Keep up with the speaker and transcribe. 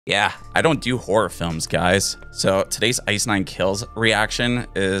Yeah, I don't do horror films, guys. So today's Ice 9 Kills reaction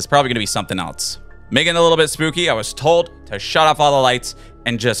is probably gonna be something else. Making it a little bit spooky, I was told to shut off all the lights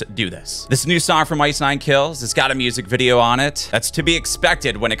and just do this. This new song from Ice 9 Kills, it's got a music video on it. That's to be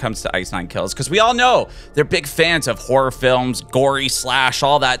expected when it comes to Ice 9 Kills, because we all know they're big fans of horror films, gory, slash,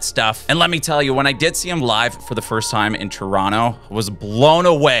 all that stuff. And let me tell you, when I did see them live for the first time in Toronto, I was blown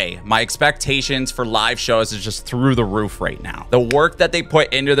away. My expectations for live shows is just through the roof right now. The work that they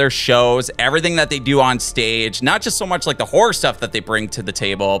put into their shows, everything that they do on stage, not just so much like the horror stuff that they bring to the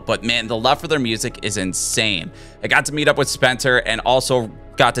table, but man, the love for their music is insane. I got to meet up with Spencer and also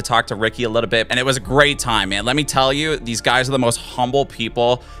got to talk to Ricky a little bit, and it was a great time, man. Let me tell you, these guys are the most humble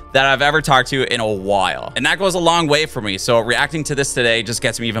people that I've ever talked to in a while, and that goes a long way for me. So reacting to this today just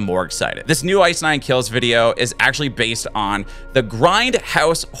gets me even more excited. This new Ice 9 Kills video is actually based on the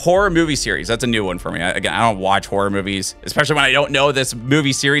Grindhouse horror movie series. That's a new one for me. Again, I don't watch horror movies, especially when I don't know this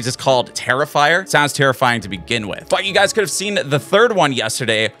movie series is called Terrifier. Sounds terrifying to begin with. But you guys could have seen the third one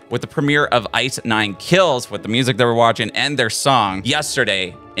yesterday with the premiere of Ice 9 Kills with the music they were watching and their song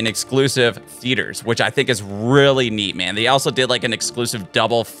yesterday in exclusive theaters, which I think is really neat, man. They also did like an exclusive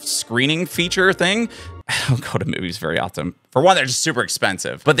double screening feature thing. I don't go to movies very often. For one, they're just super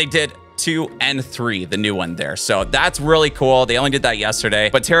expensive, but they did 2 and 3, the new one there. So that's really cool. They only did that yesterday,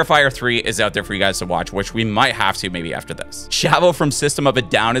 but Terrifier 3 is out there for you guys to watch, which we might have to maybe after this. Chavo from System of a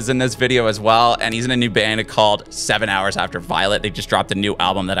Down is in this video as well, and he's in a new band called 7 Hours After Violet. They just dropped a new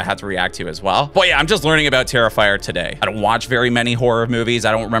album that I had to react to as well. But yeah, I'm just learning about Terrifier today. I don't watch very many horror movies.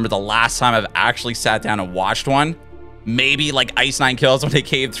 I don't remember the last time I've actually sat down and watched one. Maybe like Ice 9 Kills when they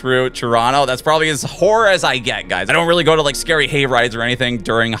came through Toronto. That's probably as horror as I get, guys. I don't really go to like scary hay rides or anything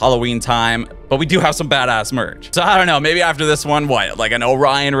during Halloween time, but we do have some badass merch. So I don't know, maybe after this one, what, like an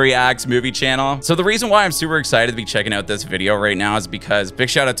Ohrion Reacts movie channel? So the reason why I'm super excited to be checking out this video right now is because big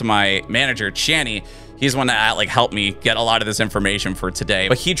shout out to my manager, Channy. He's one that like helped me get a lot of this information for today.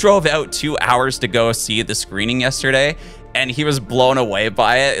 But he drove out 2 hours to go see the screening yesterday, and he was blown away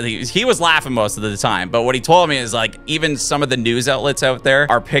by it. He was laughing most of the time, but what he told me is like even some of the news outlets out there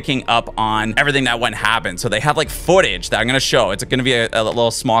are picking up on everything that went happen. So they have like footage that I'm gonna show. It's gonna be a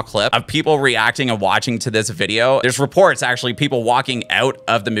little small clip of people reacting and watching to this video. There's reports actually people walking out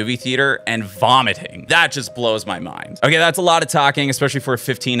of the movie theater and vomiting. That just blows my mind. Okay, that's a lot of talking, especially for a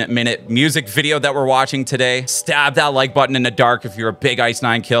 15-minute music video that we're watching today. Stab that like button in the dark if you're a big Ice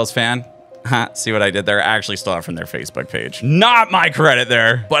 9 Kills fan. See what I did there? I actually stole it from their Facebook page. Not my credit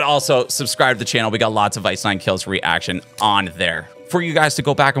there. But also subscribe to the channel. We got lots of Ice 9 Kills reaction on there for you guys to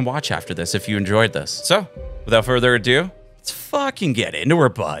go back and watch after this if you enjoyed this. So without further ado, let's fucking get into her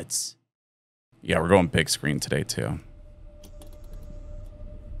buds. Yeah, we're going big screen today too.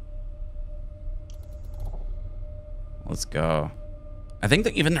 Let's go. I think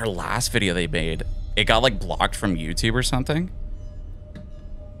that even their last video they made, it got like blocked from YouTube or something.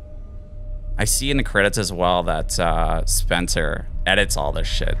 I see in the credits as well that Spencer edits all this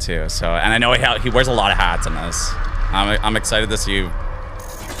shit too. So, and I know he wears a lot of hats in this. I'm excited to see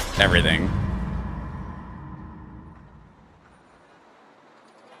everything.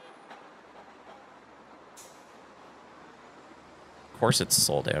 Of course it's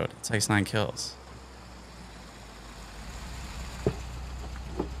sold out. It's Ice 9 Kills.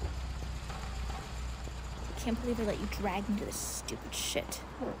 I can't believe I let you drag me to this stupid shit.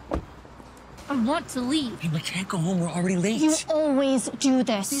 I want to leave. Hey, we can't go home. We're already late. You always do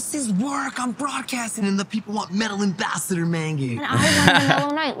this. This is work. I'm broadcasting, and the people want metal ambassador, Mangy. And I want a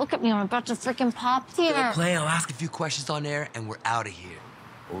mellow night. Look at me. I'm about to freaking pop here. Play. I'll ask a few questions on air, and we're out of here.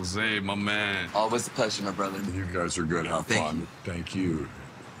 Jose, my man. Always a pleasure, my brother. You guys are good. Have Thank fun. you. Thank you.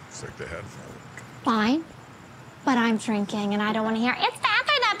 It's like the headphone. Fine. But I'm drinking, and I don't want to hear, it's back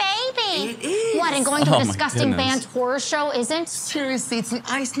in the baby. It is. What, and going to a my disgusting goodness. band's horror show isn't? Seriously, it's an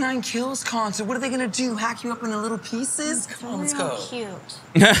Ice 9 Kills concert. What are they gonna do? Hack you up into little pieces? Come on, let's go. Cute.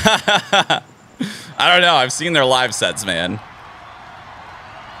 I don't know. I've seen their live sets, man.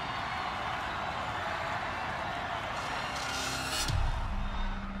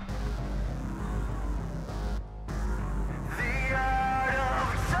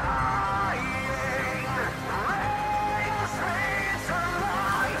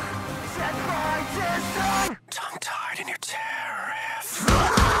 Tongue-tied in your tariff.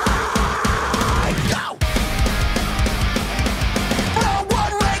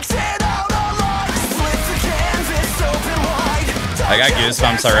 I got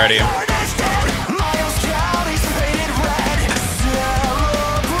goosebumps already.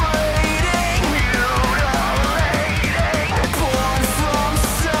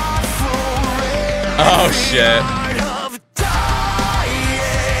 Oh shit.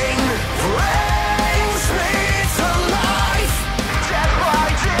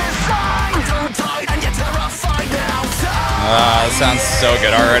 it sounds so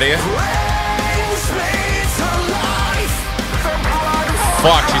good already.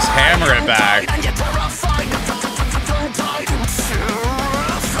 Fuck, she's hammering it back.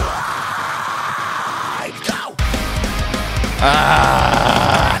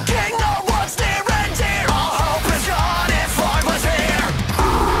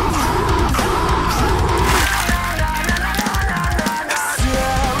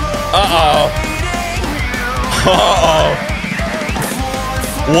 Uh-oh. Uh-oh.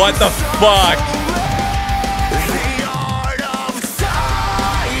 What the fuck?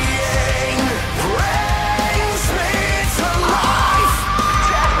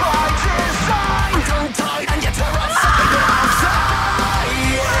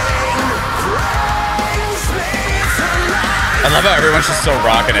 I love how everyone's just still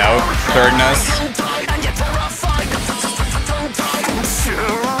rocking out during this.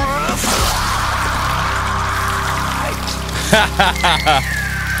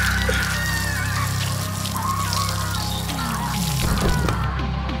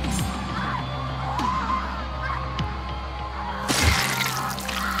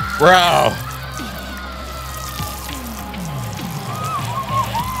 Bro.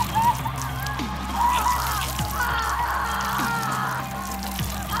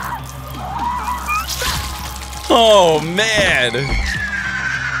 Oh, man.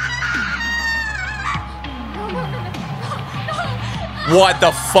 What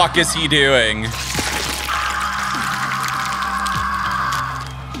the fuck is he doing?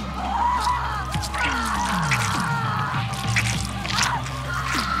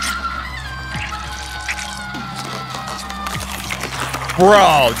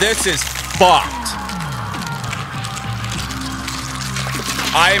 Bro, this is fucked.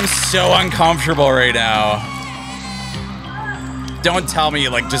 I am so uncomfortable right now. Don't tell me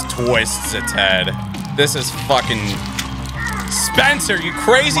it like just twists its head. This is fucking... Spencer, you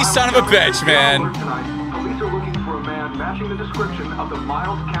crazy son of a bitch, man. Police are looking for a man matching the description of the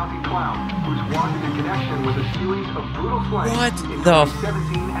Miles County clown who's wanted in connection with a series of brutal slayings. What in the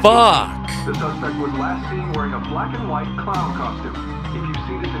 2017 and fuck? 18. The suspect was last seen wearing a black and white clown costume. If you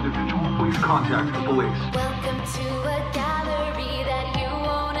see this individual, please contact the police. Welcome to a gallery that you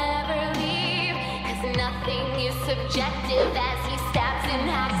won't ever leave, 'cause nothing is subjective as he stabs and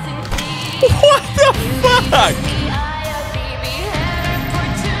hacks and cleaves. What the fuck?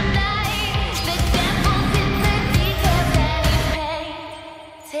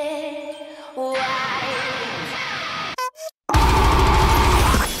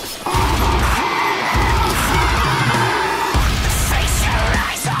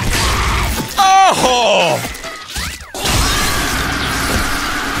 Oh!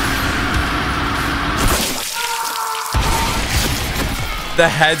 The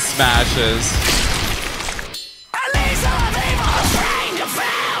head smashes.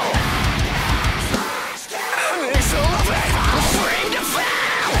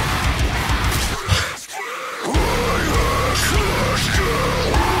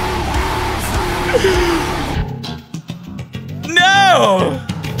 No!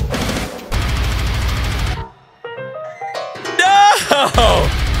 No!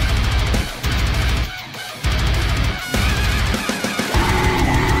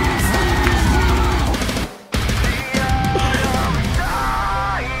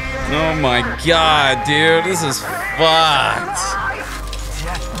 Oh my god, dude, this is fucked.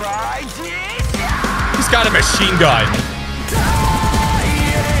 He's got a machine gun.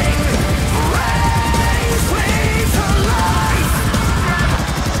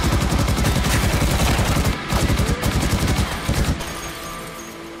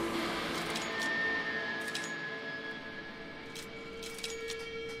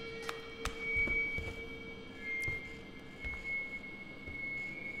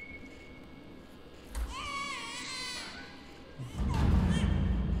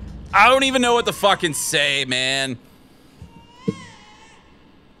 I don't even know what to fucking say, man.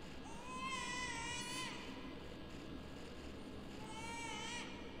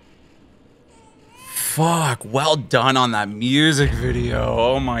 Fuck, well done on that music video.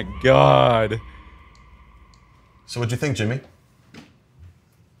 Oh my god. So what'd you think, Jimmy?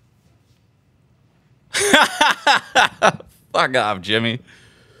 Fuck off, Jimmy.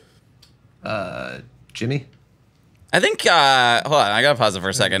 Jimmy? I think, hold on, I gotta pause it for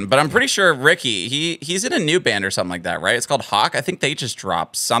a second, but I'm pretty sure Ricky, he's in a new band or something like that, right? It's called Hawk. I think they just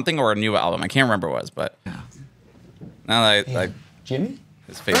dropped something or a new album. I can't remember what it was, but now that I, like, Jimmy?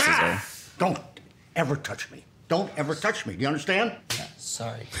 his face is there. Don't ever touch me. Don't ever touch me. Do you understand? Yeah,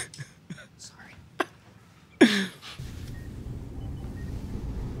 sorry. Sorry.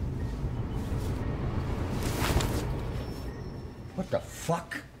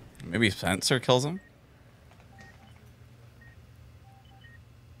 fuck? Maybe Spencer kills him?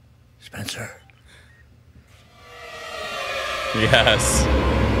 Spencer. Yes.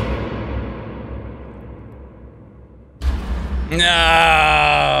 No.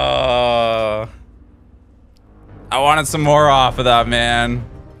 I wanted some more off of that, man.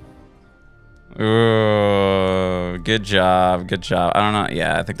 Ooh, good job. Good job. I don't know.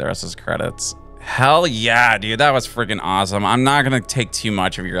 Yeah, I think the rest is credits. Hell yeah, dude. That was freaking awesome. I'm not going to take too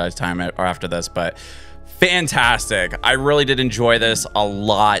much of your guys' time after this, but fantastic. I really did enjoy this a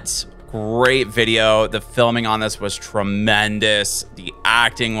lot. Great video. The filming on this was tremendous. The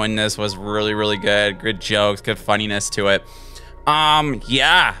acting in this was really, really good. Good jokes, good funniness to it.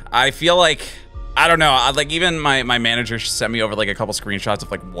 Yeah, I feel like, I don't know, like even my manager sent me over like a couple screenshots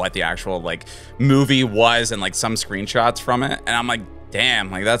of like what the actual like movie was and like some screenshots from it. And I'm like,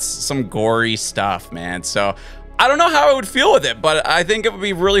 damn, like that's some gory stuff, man. So I don't know how I would feel with it, but I think it would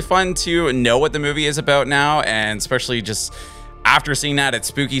be really fun to know what the movie is about now. And especially just after seeing that at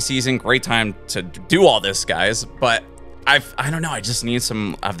spooky season, great time to do all this, guys. But I don't know, I just need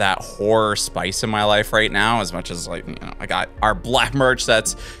some of that horror spice in my life right now, as much as like, you know, I got our black merch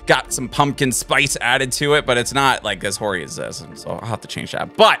that's got some pumpkin spice added to it, but it's not like as hoary as this, so I'll have to change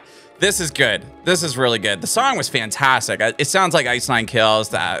that. But this is good. This is really good. The song was fantastic. It sounds like Ice Nine Kills,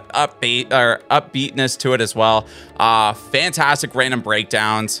 that upbeatness to it as well. Fantastic random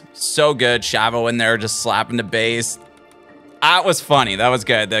breakdowns. So good. Shavo in there just slapping the bass. That was funny. That was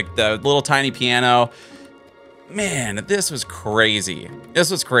good. The little tiny piano. Man, this was crazy. This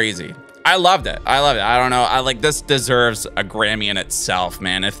was crazy. I loved it. I loved it. I don't know. I like this deserves a Grammy in itself,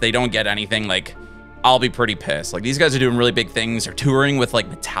 man. If they don't get anything, like, I'll be pretty pissed. Like, these guys are doing really big things. They're touring with like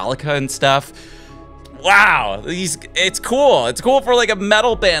Metallica and stuff. Wow. It's cool. It's cool for like a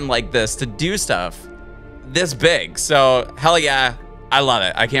metal band like this to do stuff this big. So hell yeah. I love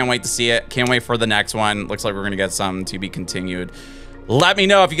it. I can't wait to see it. Can't wait for the next one. Looks like we're gonna get some to be continued. Let me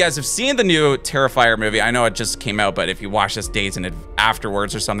know if you guys have seen the new Terrifier movie. I know it just came out, but if you watch this days and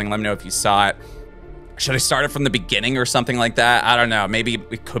afterwards or something, let me know if you saw it. Should I start it from the beginning or something like that? I don't know. Maybe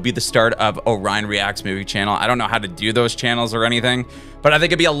it could be the start of Ohrion Reacts movie channel. I don't know how to do those channels or anything, but I think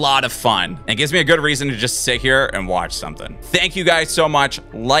it'd be a lot of fun. And it gives me a good reason to just sit here and watch something. Thank you guys so much.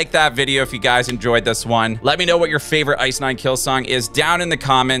 Like that video if you guys enjoyed this one. Let me know what your favorite Ice Nine Kills song is down in the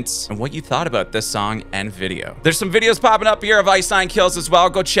comments and what you thought about this song and video. There's some videos popping up here of Ice Nine Kills as well.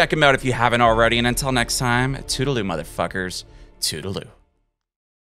 Go check them out if you haven't already. And until next time, toodaloo, motherfuckers. Toodaloo.